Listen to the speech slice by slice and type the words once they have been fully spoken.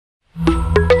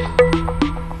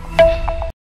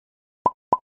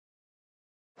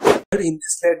in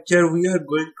this lecture we are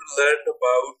going to learn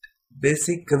about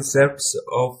basic concepts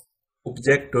of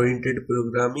object-oriented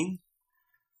programming.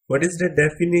 What is the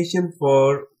definition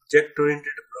for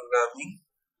object-oriented programming?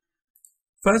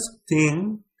 First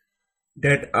thing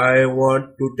that I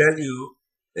want to tell you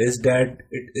is that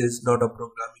it is not a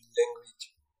programming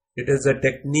language. It is a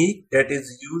technique that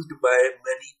is used by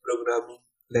many programming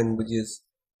languages.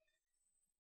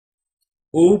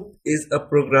 OOP is a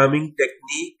programming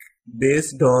technique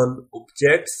based on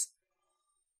objects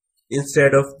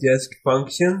instead of just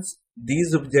functions.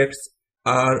 These objects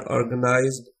are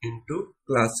organized into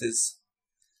classes.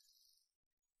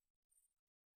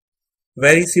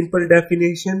 Very simple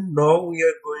definition. Now we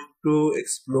are going to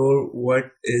explore what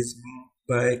is meant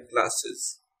by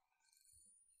classes.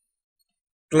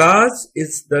 Class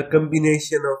is the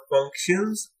combination of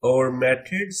functions or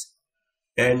methods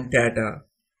and data.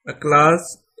 A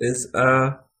class is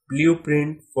a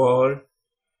blueprint for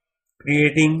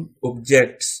creating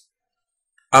objects.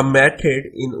 A method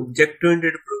in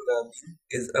object-oriented programming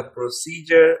is a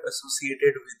procedure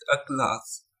associated with a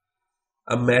class.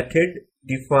 A method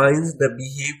defines the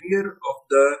behavior of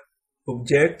the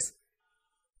objects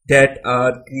that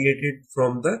are created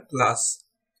from the class.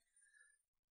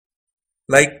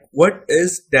 Like, what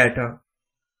is data?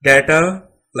 Data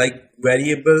like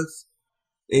variables,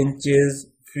 inches,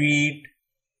 feet,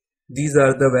 these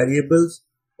are the variables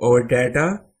or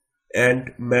data,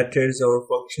 and methods or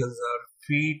functions are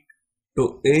feet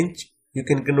to inch. You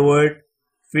can convert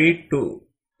feet to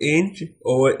inch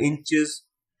or inches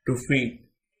to feet.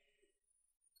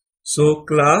 So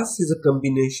class is a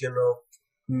combination of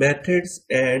methods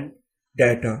and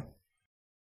data.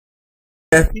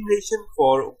 Definition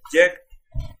for object.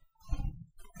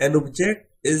 An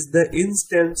object is the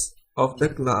instance of the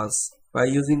class. By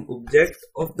using object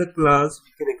of the class,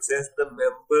 we can access the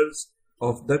members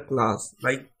of the class.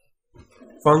 Like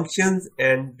functions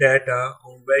and data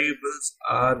or variables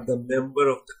are the member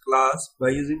of the class. By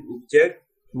using object,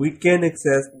 we can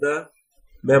access the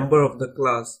member of the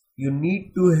class. You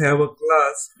need to have a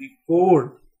class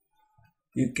before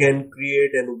you can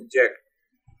create an object.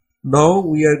 Now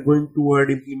we are going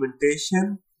toward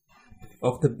implementation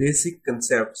of the basic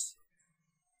concepts.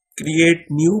 Create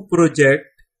new project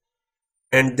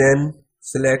and then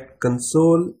select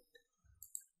console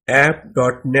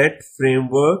app.net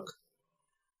framework.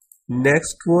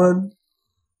 Next one,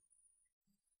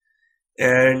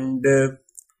 and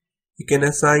you can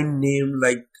assign name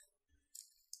like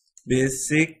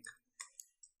basic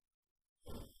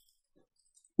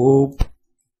OOP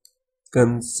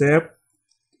concept.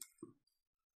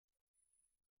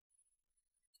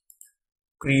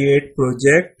 Create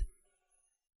project.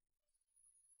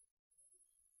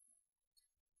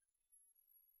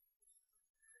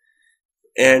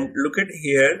 And look at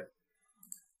here,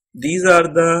 these are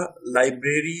the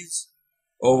libraries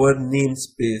over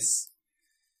namespace,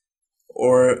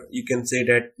 or you can say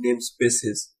that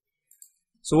namespaces.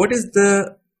 So what is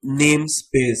the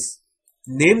namespace?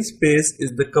 Namespace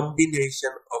is the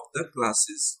combination of the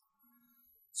classes.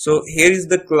 So here is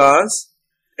the class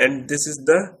and this is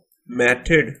the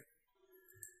method.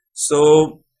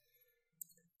 So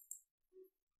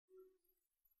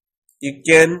you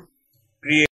can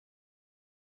create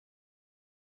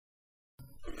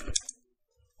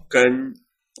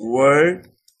convert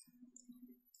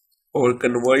or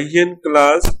conversion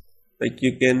class, like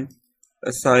you can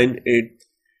assign it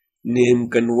name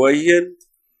conversion,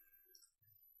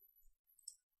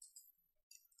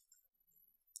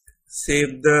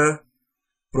 save the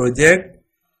project,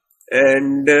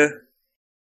 and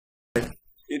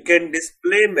you can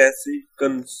display message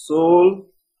console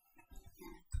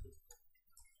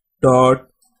dot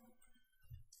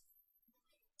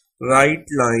write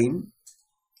line.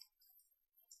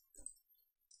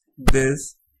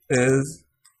 This is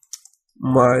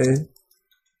my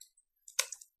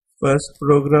first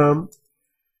program.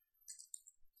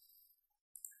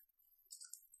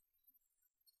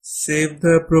 Save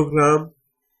the program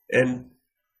and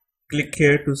click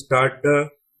here to start the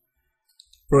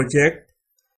project.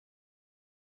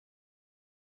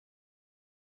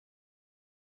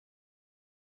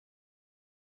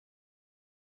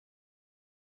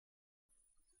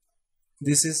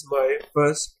 This is my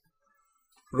first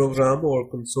program or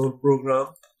console program.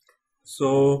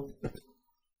 So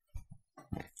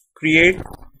create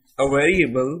a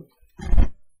variable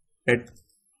at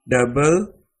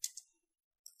double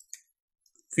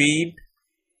feet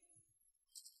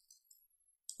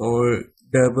or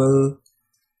double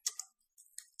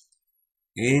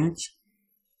inch.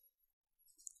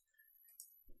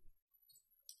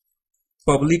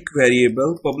 Public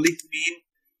variable. Public mean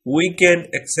we can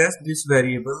access this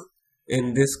variable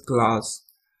in this class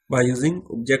by using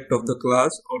object of the class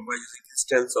or by using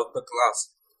instance of the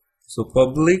class. So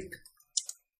public.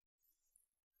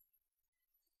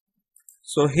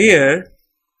 So here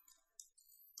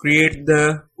create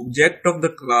the object of the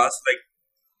class like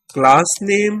class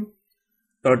name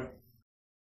dot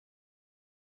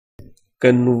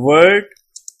convert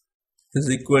is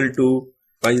equal to,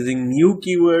 by using new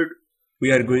keyword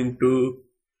we are going to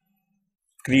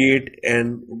create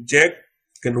an object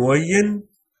conversion.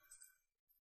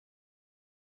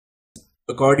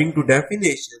 According to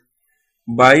definition,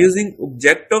 by using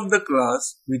object of the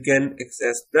class we can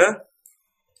access the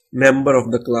member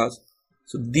of the class.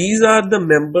 So these are the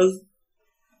members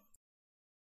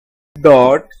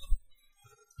dot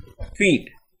feed.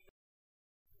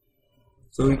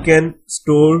 So we can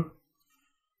store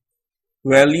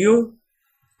value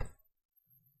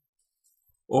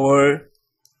or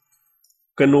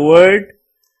convert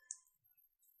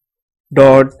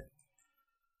dot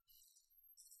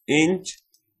inch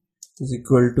is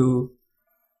equal to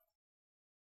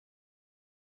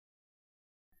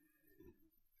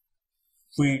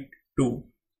feed 2.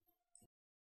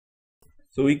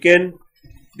 So we can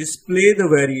display the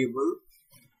variable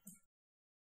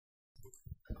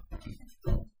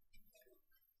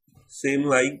same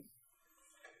like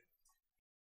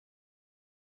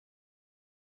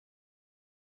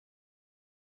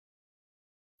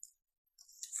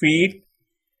feed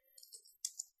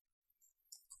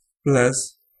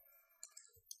plus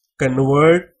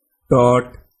convert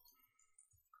dot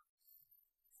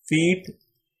feed,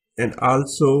 and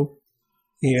also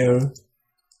here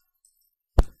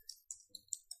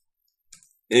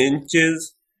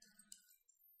inches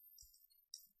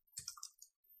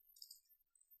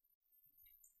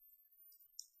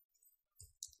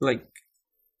like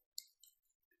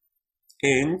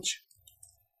inch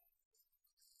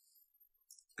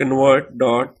convert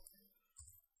dot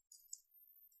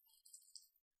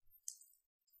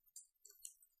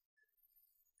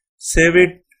save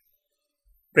it.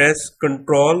 Press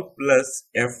Ctrl plus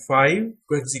F5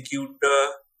 to execute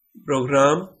the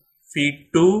program. Feed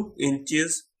 2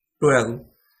 inches 12.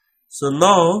 So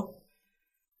now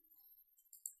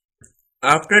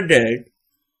after that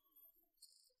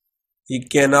you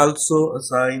can also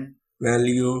assign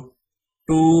value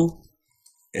 2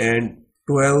 and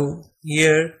 12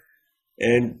 here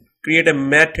and create a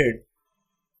method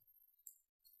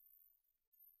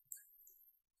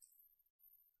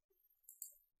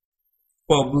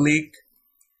public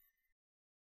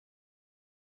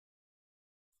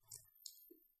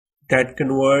that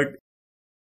convert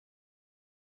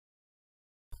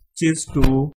inches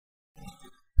to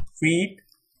feet,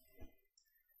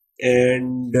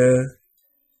 and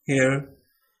here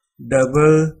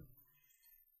double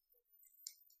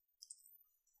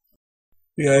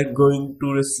we are going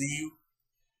to receive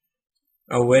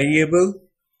a variable.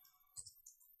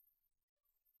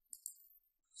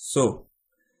 So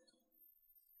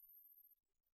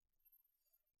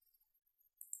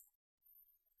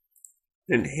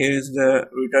and here is the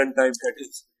return type, that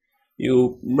is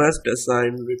you must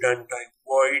assign return type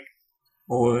void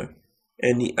or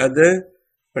any other,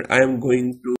 but I am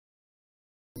going to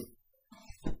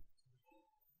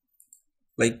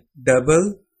like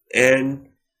double, and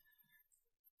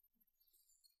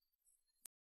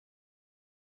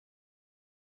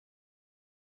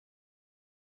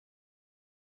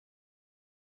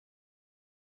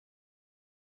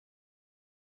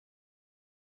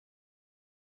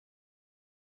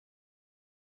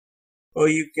or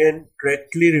you can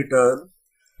directly return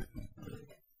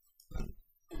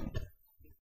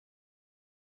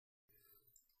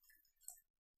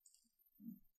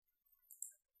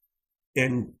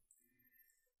and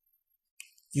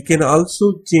you can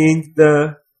also change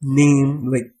the name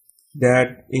like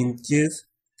that inches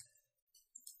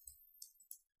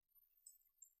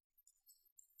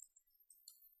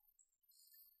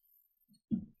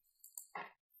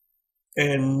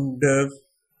and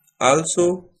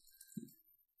also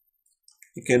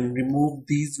you can remove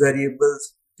these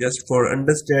variables. Just for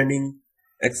understanding,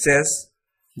 access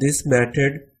this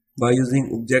method by using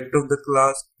object of the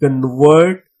class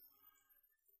convert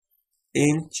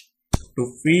inch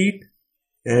to feet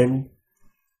and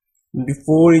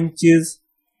 24 inches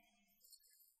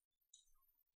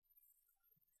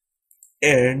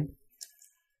and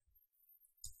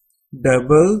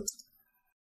double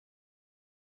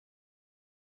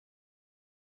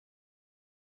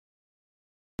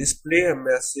display a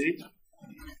message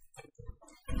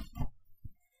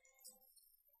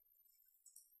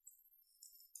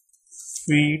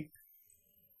feed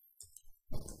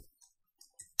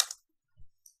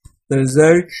the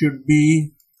result should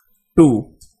be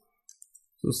 2.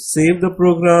 So save the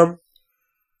program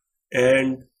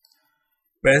and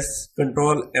press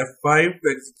Ctrl F5 to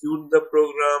execute the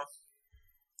program,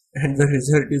 and the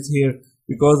result is here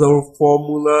because our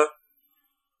formula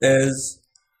is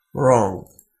wrong.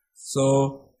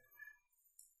 So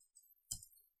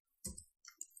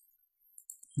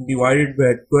divided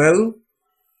by 12,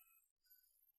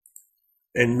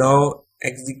 and now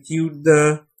execute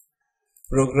the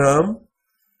program,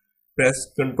 press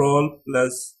Ctrl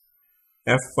plus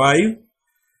F5.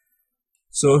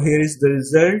 So here is the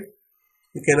result.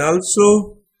 You can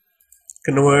also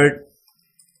convert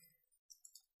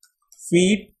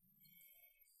feet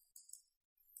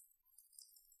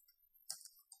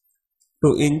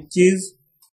to inches,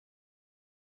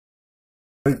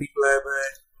 multiply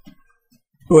by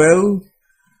 12,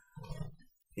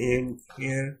 and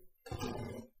here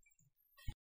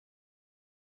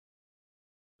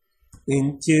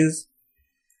inches.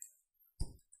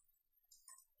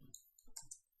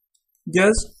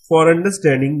 Just for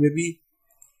understanding, maybe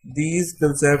these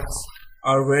concepts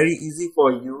are very easy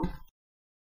for you.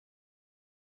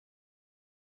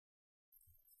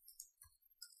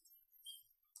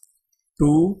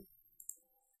 Two,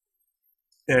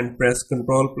 and press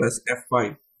Ctrl plus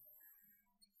F5.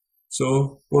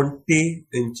 So 20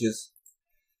 inches.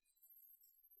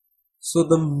 So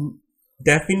the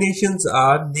definitions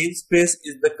are: namespace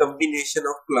is the combination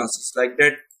of classes. Like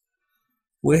that,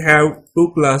 we have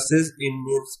two classes in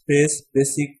namespace,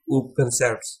 basic OOP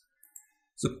concepts.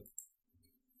 So,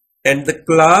 and the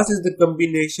class is the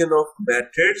combination of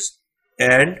methods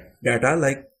and data.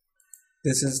 Like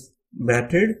this is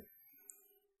method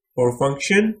or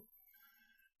function.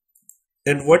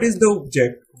 And what is the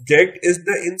object? Object is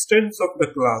the instance of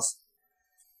the class.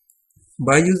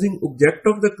 By using object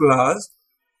of the class,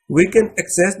 we can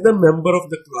access the member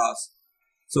of the class.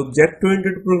 So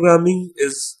object-oriented programming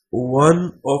is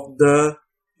one of the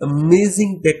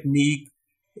amazing technique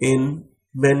in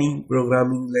many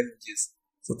programming languages.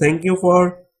 So thank you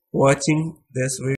for watching this video.